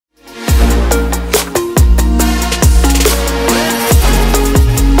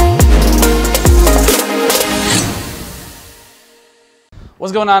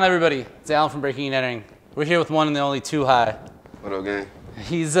What's going on, everybody? It's Alan from Breaking and Entering. We're here with one and the only Too High. What up, gang?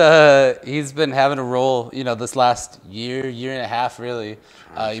 He's been having a role, this last year and a half, really.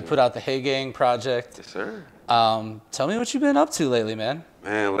 You put out the Hey Gang project. Yes, sir. Tell me what you've been up to lately, man.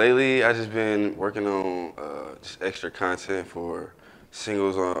 Man, lately I just been working on just extra content for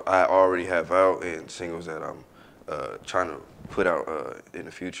singles I already have out and singles that I'm trying to put out in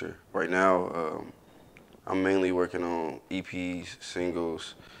the future. Right now, I'm mainly working on EPs,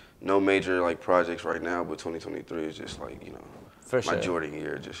 singles. No major projects right now, but 2023 is just For sure. my Jordan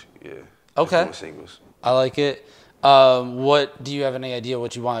year. Just Okay. Just doing singles. I like it. What do you have any idea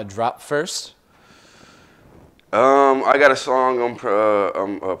what you want to drop first? I got a song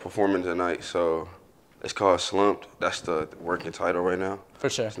I'm performing tonight, so it's called Slumped. That's the working title right now.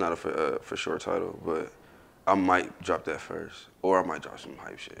 For sure. It's not a for sure title, but I might drop that first, or I might drop some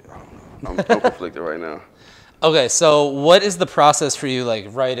hype shit. I don't know. I'm conflicted right now. Okay, so what is the process for you,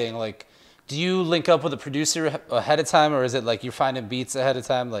 writing? Do you link up with a producer ahead of time, or is it you're finding beats ahead of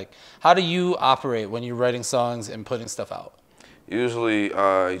time? How do you operate when you're writing songs and putting stuff out? Usually,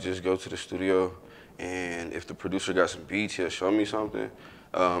 I just go to the studio, and if the producer got some beats, he'll show me something.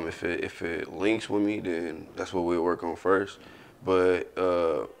 If it links with me, then that's what we'll work on first. But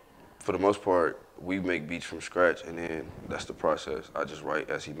for the most part, we make beats from scratch, and then that's the process. I just write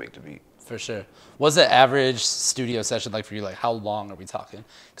as he make the beat. For sure. What's the average studio session like for you? How long are we talking?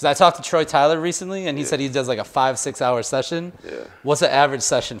 Because I talked to Troy Tyler recently, and he said he does a 5-6 hour session. Yeah. What's the average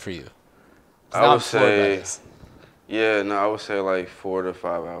session for you? I would say, I would say 4 to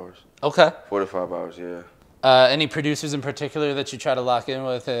 5 hours. Okay. 4 to 5 hours, yeah. Any producers in particular that you try to lock in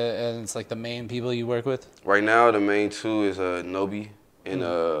with, and it's the main people you work with? Right now, the main two is Nobi and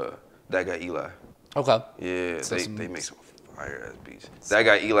that guy Eli. Okay. Yeah, so they make some fire ass beats. That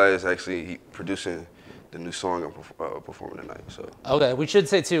guy Eli is actually producing the new song I'm performing tonight. So. Okay, we should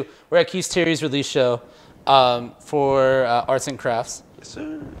say too, we're at Quies Terry's release show for Arts and Crafts. Yes,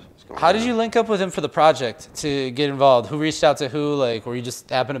 sir. How did you link up with him for the project to get involved? Who reached out to who? Were you just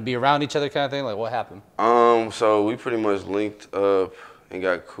happen to be around each other kind of thing? What happened? So we pretty much linked up and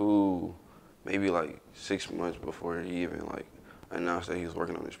got cool maybe 6 months before he even announced that he was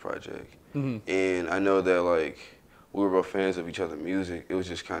working on this project. Mm-hmm. And I know that we were both fans of each other's music. It was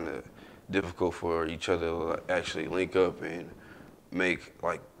just kind of difficult for each other to actually link up and make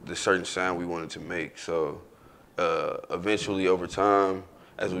the certain sound we wanted to make. So eventually, over time,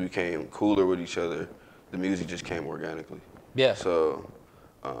 as we became cooler with each other, the music just came organically. Yeah. So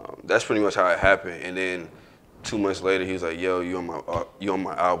that's pretty much how it happened. And then 2 months later, he was like, "Yo, you on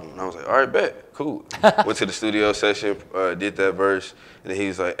my album?" And I was like, "All right, bet, cool." Went to the studio session, did that verse, and then he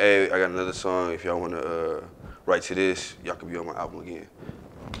was like, "Hey, I got another song. If y'all want to write to this, y'all can be on my album again."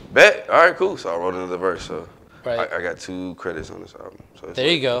 Bet. All right, cool. So I wrote another verse. So I got 2 credits on this album. So there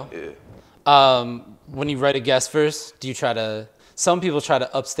you go. Yeah. When you write a guest verse, do you try to? Some people try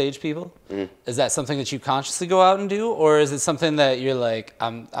to upstage people. Mm-hmm. Is that something that you consciously go out and do, or is it something that you're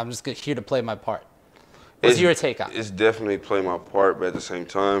I'm just here to play my part? What's your take on it? It's definitely play my part, but at the same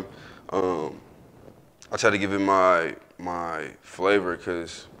time, I try to give it my flavor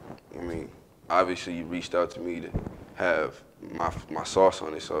because, obviously you reached out to me to have my sauce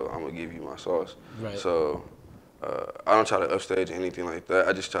on it, so I'm gonna give you my sauce. Right. So I don't try to upstage anything like that.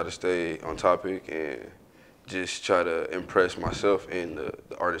 I just try to stay on topic and just try to impress myself and the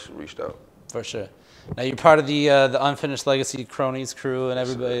artists who reached out. For sure. Now you're part of the Unfinished Legacy Cronies crew and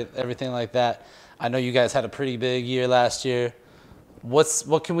everything like that. I know you guys had a pretty big year last year.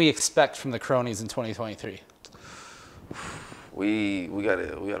 What can we expect from the Cronies in 2023? We got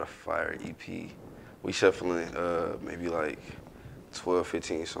a fire EP. We shuffling maybe 12,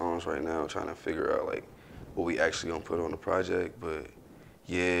 15 songs right now, trying to figure out what we actually gonna put on the project. But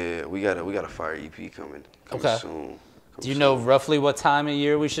yeah, we got a fire EP coming soon. Do you know roughly what time of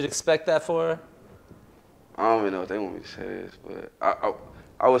year we should expect that for? I don't even know if they want me to say this, but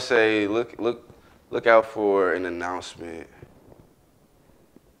I would say look out for an announcement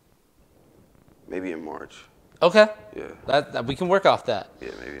maybe in March. Okay. Yeah. That we can work off that.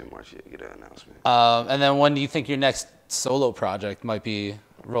 Yeah, maybe in March, get an announcement. And then when do you think your next solo project might be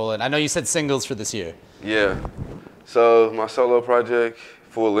rolling? I know you said singles for this year. Yeah. So my solo project,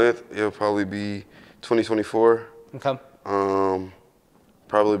 full length, it'll probably be 2024. Okay.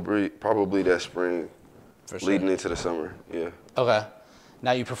 Probably that spring. For sure. Leading into the summer, yeah. Okay.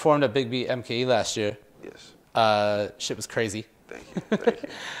 Now you performed at Big Beat MKE last year. Yes. Shit was crazy. Thank you.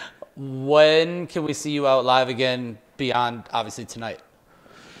 When can we see you out live again beyond obviously tonight?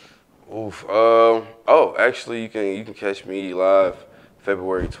 Oof. Actually, you can catch me live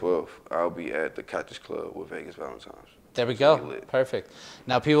February 12th. I'll be at the Cactus Club with Vegas Valentine's. There we It's gonna go. be lit. Perfect.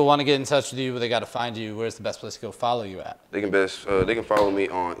 Now, people want to get in touch with you. They got to find you. Where's the best place to go follow you at? They can follow me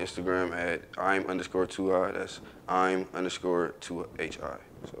on Instagram at I'm_2i. That's I'm_2hi.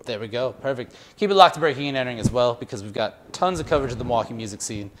 So There we go. Perfect. Keep it locked to Breaking and Entering as well, because we've got tons of coverage of the Milwaukee music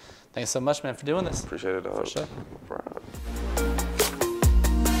scene. Thanks so much, man, for doing this. appreciate it, dog. For sure. No problem.